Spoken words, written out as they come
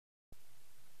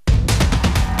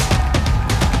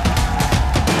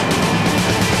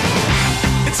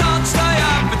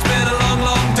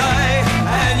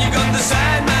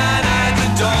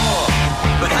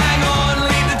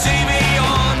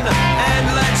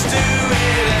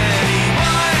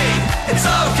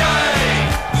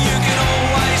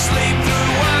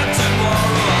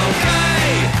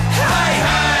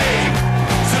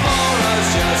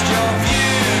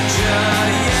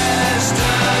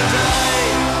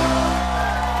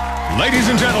Ladies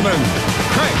and gentlemen,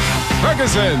 Craig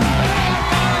Ferguson.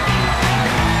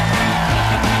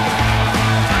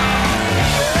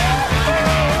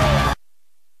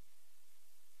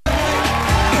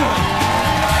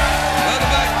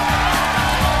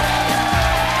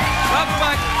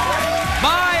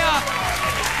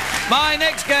 My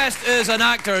next guest is an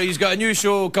actor. He's got a new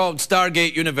show called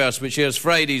Stargate Universe, which airs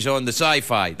Fridays on the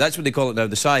Sci-Fi. That's what they call it now,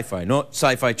 the Sci-Fi, not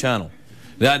Sci-Fi Channel.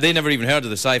 They never even heard of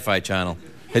the Sci-Fi Channel.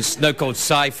 It's now called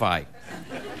Sci-Fi.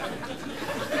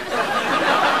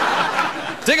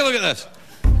 Take a look at this.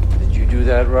 Did you do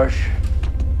that, Rush?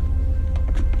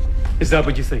 Is that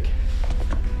what you think?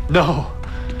 No.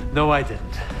 No, I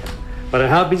didn't. But I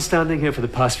have been standing here for the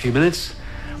past few minutes,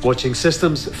 watching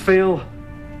systems fail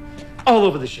all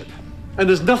over the ship. And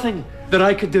there's nothing that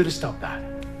I could do to stop that.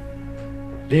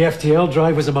 The FTL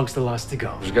drive was amongst the last to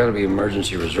go. There's got to be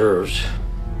emergency reserves.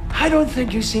 I don't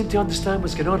think you seem to understand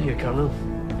what's going on here, Carlyle.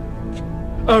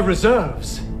 Our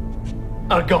reserves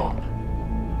are gone.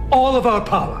 All of our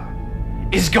power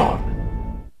is gone.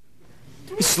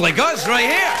 It's like us right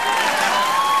here.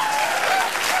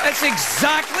 It's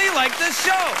exactly like this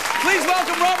show. Please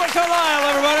welcome Robert Carlyle,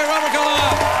 everybody. Robert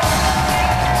Carlyle.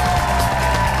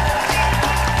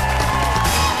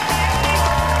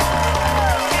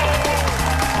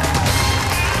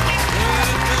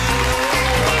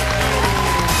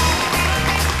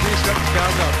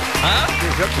 Huh?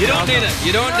 You don't need it.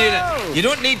 You don't need it. You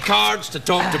don't need cards to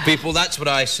talk to people. That's what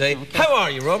I say. Okay. How are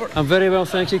you, Robert? I'm very well,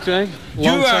 thank you, Craig.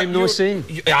 Long time no see.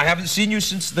 I haven't seen you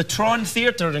since the Tron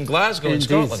Theatre in Glasgow, in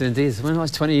Scotland. Indeed. When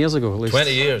was 20 years ago, at least.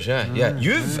 20 years, yeah.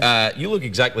 Yeah. You look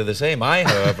exactly the same. I,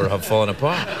 however, have fallen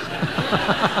apart.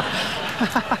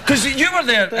 Because you were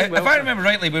there, if I remember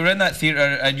rightly, we were in that theatre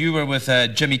and you were with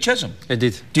Jimmy Chisholm.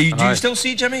 Indeed. Do you still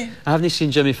see Jimmy? I haven't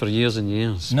seen Jimmy for years and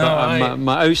years. No, but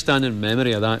my outstanding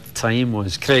memory of that time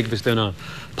was Craig was doing a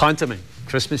pantomime,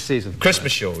 Christmas season.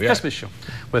 Christmas show, yeah. Christmas show,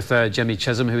 with Jimmy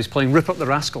Chisholm, who was playing Rupert the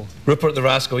Rascal. Rupert the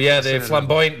Rascal, yeah, the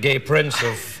flamboyant gay prince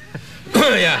of...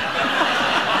 yeah.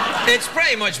 It's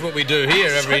pretty much what we do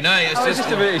here every night. It's just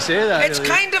about to say that. It's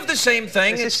kind of the same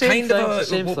thing. It's kind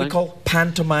of what we call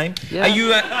pantomime. Yeah.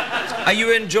 Are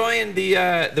you enjoying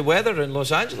the weather in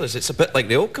Los Angeles? It's a bit like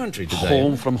the old country today.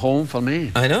 Home from home for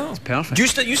me. I know. It's perfect. You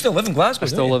still live in Glasgow? I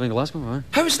still live in Glasgow, right?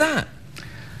 How is that?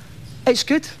 It's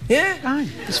good. Yeah? Aye,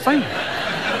 it's fine.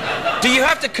 Do you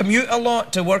have to commute a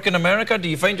lot to work in America? Do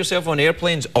you find yourself on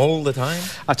airplanes all the time?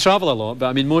 I travel a lot, but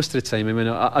I mean, most of the time, I mean,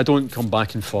 I don't come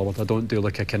back and forward. I don't do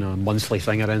like a kind of monthly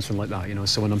thing or anything like that, you know.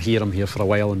 So when I'm here for a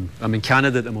while, and I'm in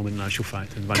Canada at the moment, in actual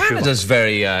fact, in Vancouver. Canada's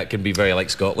very, can be very like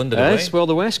Scotland in a way. Well,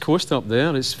 the west coast up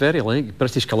there, it's very like,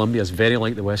 British Columbia is very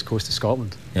like the west coast of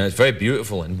Scotland. Yeah, it's very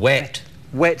beautiful and wet.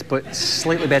 Wet, but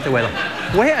slightly better weather.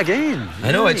 Wet again.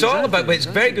 I know, it's all about, but it's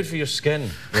very good for your skin,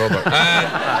 Robert.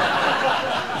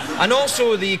 And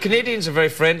also, the Canadians are very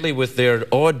friendly with their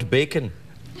odd bacon.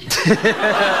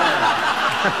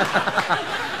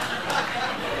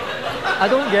 I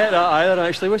don't get that either,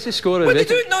 actually. What's the score of well,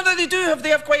 bacon? They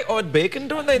have quite odd bacon,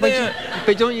 don't they?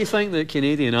 But don't you think that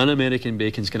Canadian and American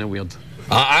bacon's kind of weird?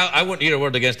 I won't hear a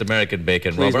word against American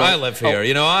bacon, Please, Robert. I live here.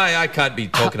 You know, I can't be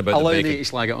talking about the bacon. Allow me to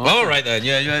slag it off. All right, then.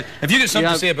 Yeah. If you got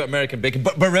something to say about American bacon.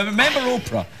 But remember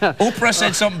Oprah. Oprah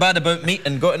said something bad about meat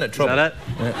and got in trouble. Is that it?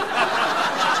 Yeah.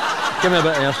 Give me a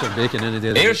bit of Ayrshire bacon any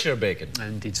day. Ayrshire bacon?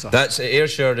 Indeed, sir.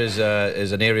 Ayrshire is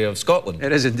an area of Scotland.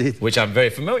 It is indeed. Which I'm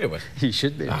very familiar with. You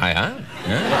should be. I am,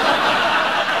 yeah.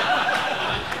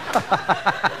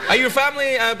 Are your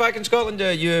family back in Scotland?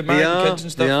 You married and kids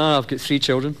and stuff? Yeah, I've got 3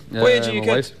 children. What age are your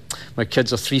kids? My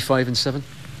kids are 3, 5 and 7.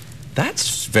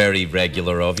 That's very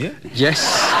regular of you. Yes.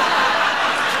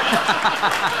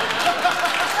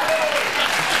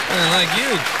 Like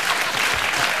you.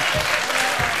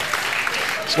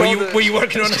 Were you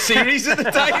working on a series at the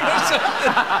time or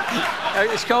something?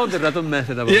 It's called the rhythm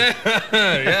method. Yeah,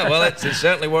 well, it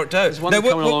certainly worked out. Now,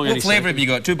 what flavour have you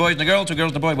got? 2 boys and a girl, 2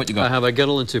 girls and a boy? What you got? I have a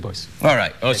girl and 2 boys. All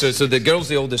right. Oh, so the girl's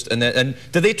the oldest, and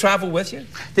do they travel with you?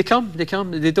 They come. They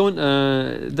don't.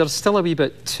 They're still a wee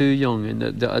bit too young,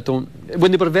 and I don't.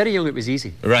 When they were very young, it was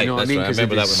easy. Right. You know what I mean? Right. I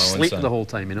remember that with my own son. Sleep the whole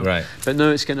time, you know. Right. But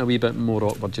now it's getting a wee bit more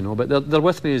awkward, you know. But they're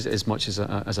with me as much as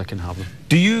I can have them.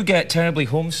 Do you get terribly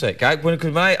homesick?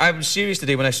 I was serious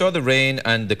today when I saw the rain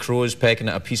and the crows pecking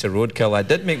at a piece of roadkill. I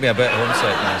did make me a bit homesick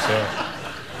when I saw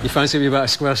it. You fancy me about a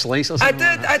square slice or something?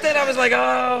 I did. I was like,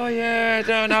 oh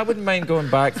yeah, I wouldn't mind going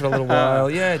back for a little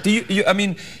while. Yeah. Do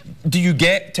you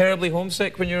get terribly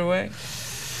homesick when you're away?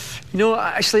 You know,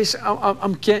 actually,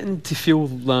 I'm getting to feel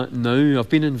that now. I've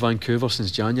been in Vancouver since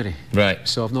January. Right.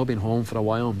 So I've not been home for a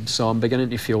while. So I'm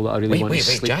beginning to feel that I really want to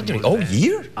sleep. January? All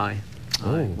year? Aye.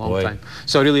 long boy. time.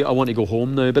 So really, I want to go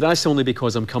home now, but that's only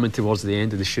because I'm coming towards the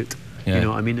end of the shoot. Yeah. You know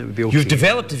what I mean? It would be okay. You've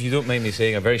developed, if you don't mind me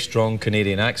saying, a very strong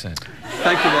Canadian accent.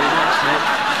 Thank you very much, mate.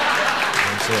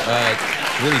 And so,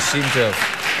 really seem to have...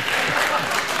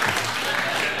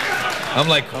 I'm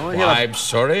like, I'm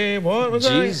sorry, what was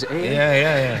that? Jeez,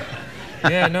 Yeah.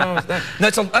 Yeah, no,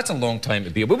 that's a long time to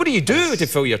be. But what do you do to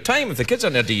fill your time if the kids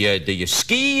aren't there? Do you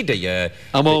ski? Do you?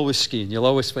 I'm always skiing. You'll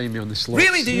always find me on the slopes.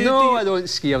 Really? Do you? No, I don't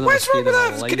ski. I've never What's wrong skied with in my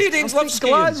that? life. Canadians love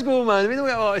skiing. Glasgow, man. We don't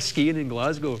get a lot of skiing in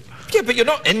Glasgow. Yeah, but you're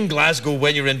not in Glasgow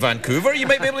when you're in Vancouver. You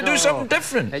might be able to do something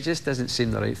different. It just doesn't seem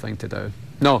the right thing to do.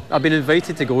 No, I've been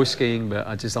invited to go skiing, but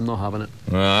I'm not having it.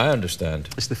 I understand.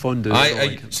 It's the fun do.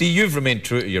 See, you've remained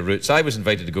true to your roots. I was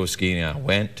invited to go skiing and I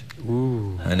went.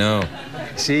 Ooh. I know.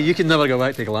 See, you can never go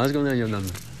back to Glasgow now, you've done.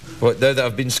 What, now that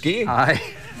I've been skiing? Aye.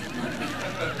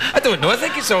 I don't know. I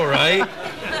think it's all right.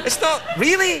 It's not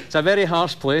really. It's a very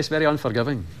harsh place, very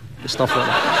unforgiving. Stuff like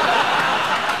that.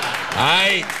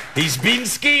 Aye, he's been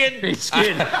skiing. He's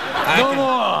skiing. No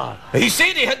more. He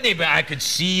said he hadn't, but I could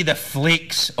see the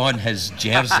flakes on his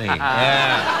jersey.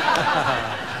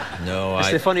 Yeah. No,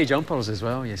 It's the funny jumpers as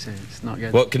well, you see. It's not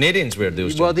good. What, Canadians wear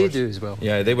those jumpers? Well, they do as well.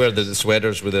 Yeah, they wear the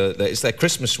sweaters with it's that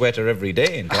Christmas sweater every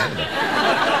day in Canada.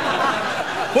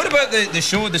 What about the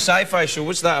show, the sci-fi show?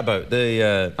 What's that about?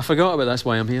 I forgot about that's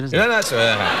why I'm here, isn't it? No, that's...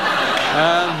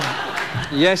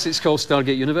 Yes, it's called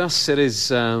Stargate Universe. It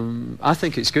is, I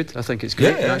think it's good. I think it's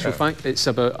great, in actual fact. It's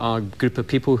about a group of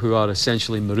people who are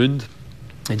essentially marooned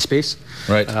in space.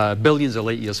 Right. Billions of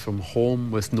light years from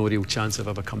home with no real chance of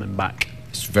ever coming back.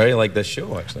 It's very like this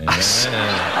show, actually.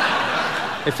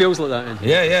 It feels like that in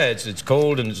here. Yeah, it's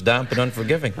cold and it's damp and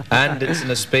unforgiving. And it's in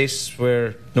a space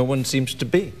where no one seems to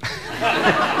be.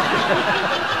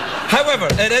 However,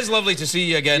 it is lovely to see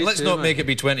you again. Let's not make it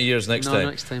be 20 years next time.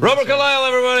 Next time. Robert Carlyle,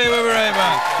 everybody. We'll be right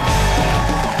back.